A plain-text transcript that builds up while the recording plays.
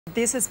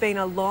This has been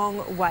a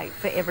long wait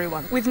for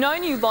everyone. With no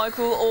new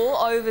local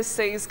or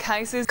overseas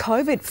cases,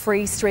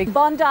 COVID-free streak.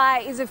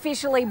 Bondi is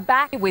officially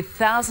back, with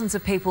thousands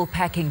of people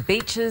packing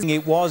beaches.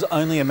 It was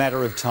only a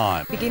matter of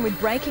time. Begin with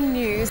breaking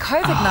news.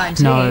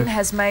 COVID-19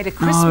 has made a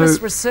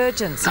Christmas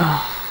resurgence.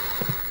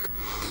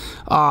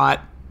 Alright,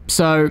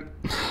 so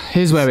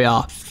here's where we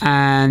are,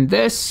 and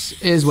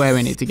this is where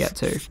we need to get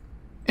to.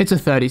 It's a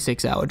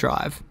 36-hour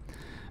drive.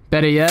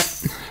 Better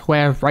yet,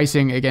 we're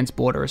racing against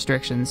border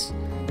restrictions.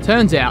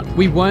 Turns out,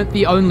 we weren't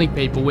the only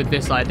people with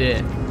this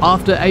idea.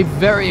 After a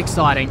very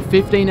exciting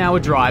 15-hour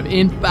drive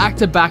in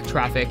back-to-back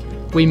traffic,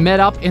 we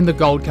met up in the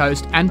Gold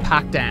Coast and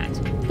packed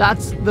ant.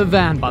 That's the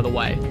van, by the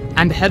way,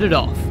 and headed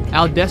off.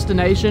 Our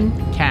destination,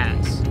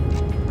 Cairns.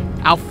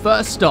 Our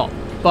first stop,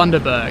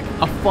 Bundaberg,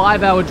 a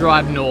 5-hour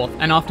drive north,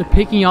 and after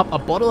picking up a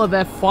bottle of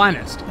their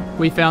finest,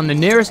 we found the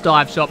nearest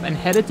dive shop and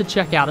headed to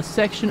check out a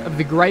section of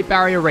the Great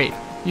Barrier Reef.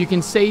 You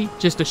can see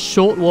just a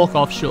short walk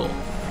offshore.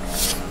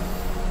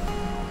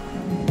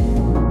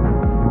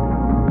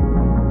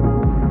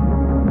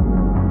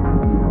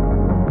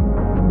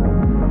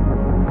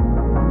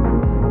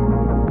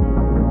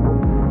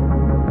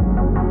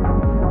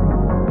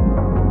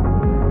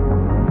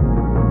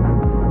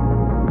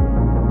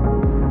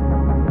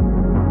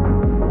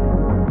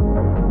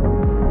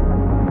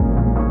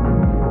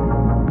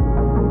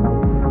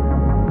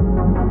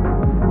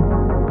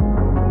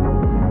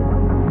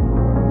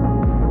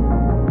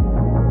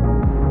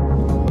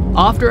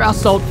 After our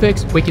salt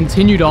fix, we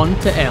continued on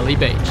to Airlie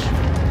Beach.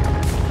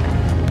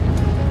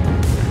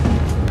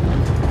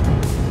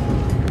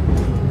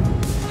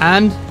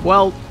 And,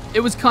 well,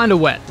 it was kinda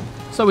wet,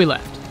 so we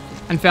left,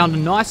 and found a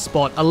nice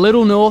spot a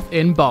little north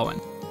in Bowen.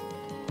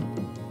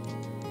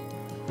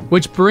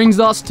 Which brings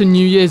us to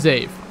New Year's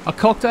Eve. A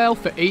cocktail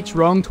for each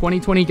wrong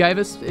 2020 gave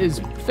us is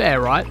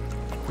fair, right?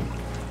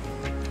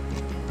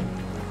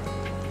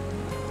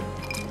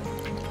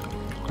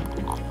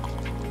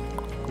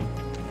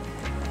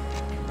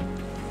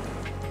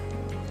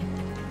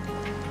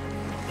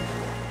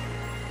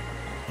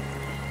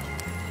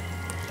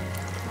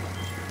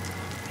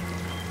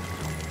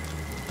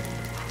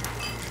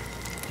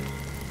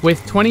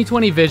 With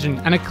 2020 vision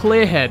and a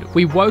clear head,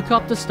 we woke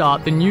up to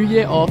start the new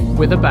year off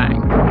with a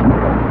bang.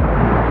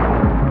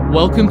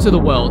 Welcome to the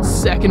world's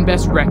second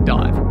best wreck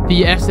dive,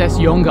 the SS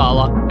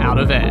Yongala out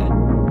of air.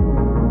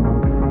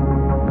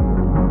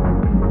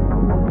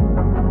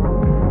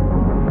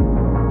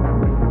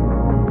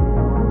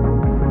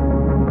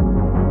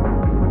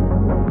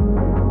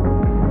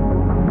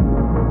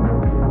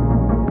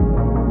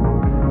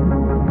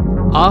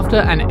 After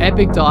an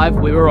epic dive,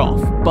 we were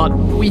off, but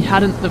we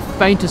hadn't the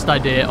faintest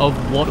idea of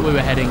what we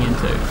were heading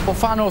into. Well,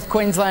 far north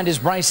Queensland is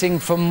bracing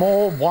for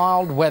more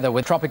wild weather,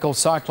 with tropical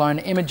cyclone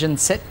Imogen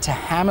set to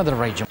hammer the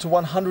region. To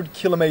 100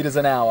 kilometres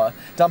an hour,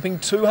 dumping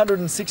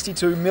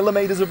 262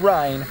 millimetres of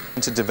rain.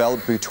 To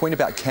develop between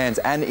about Cairns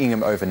and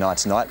Ingham overnight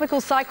tonight. Tropical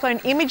cyclone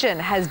Imogen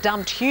has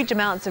dumped huge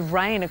amounts of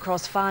rain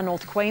across far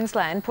north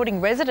Queensland,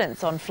 putting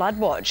residents on flood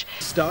watch.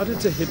 Started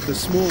to hit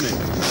this morning.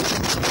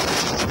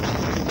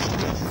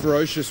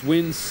 Ferocious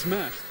winds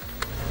smashed.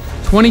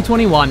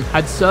 2021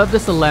 had served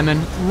us a lemon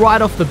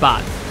right off the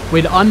bat.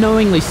 We'd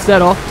unknowingly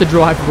set off to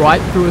drive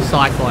right through a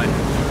cyclone.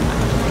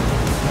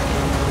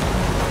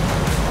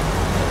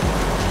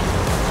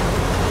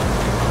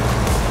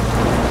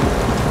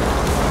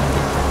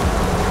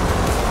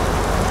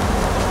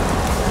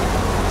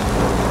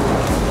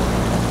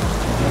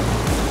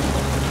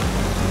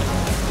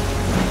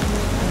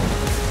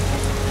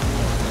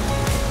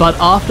 But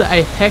after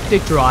a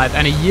hectic drive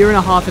and a year and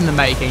a half in the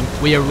making,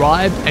 we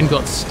arrived and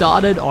got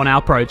started on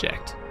our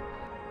project.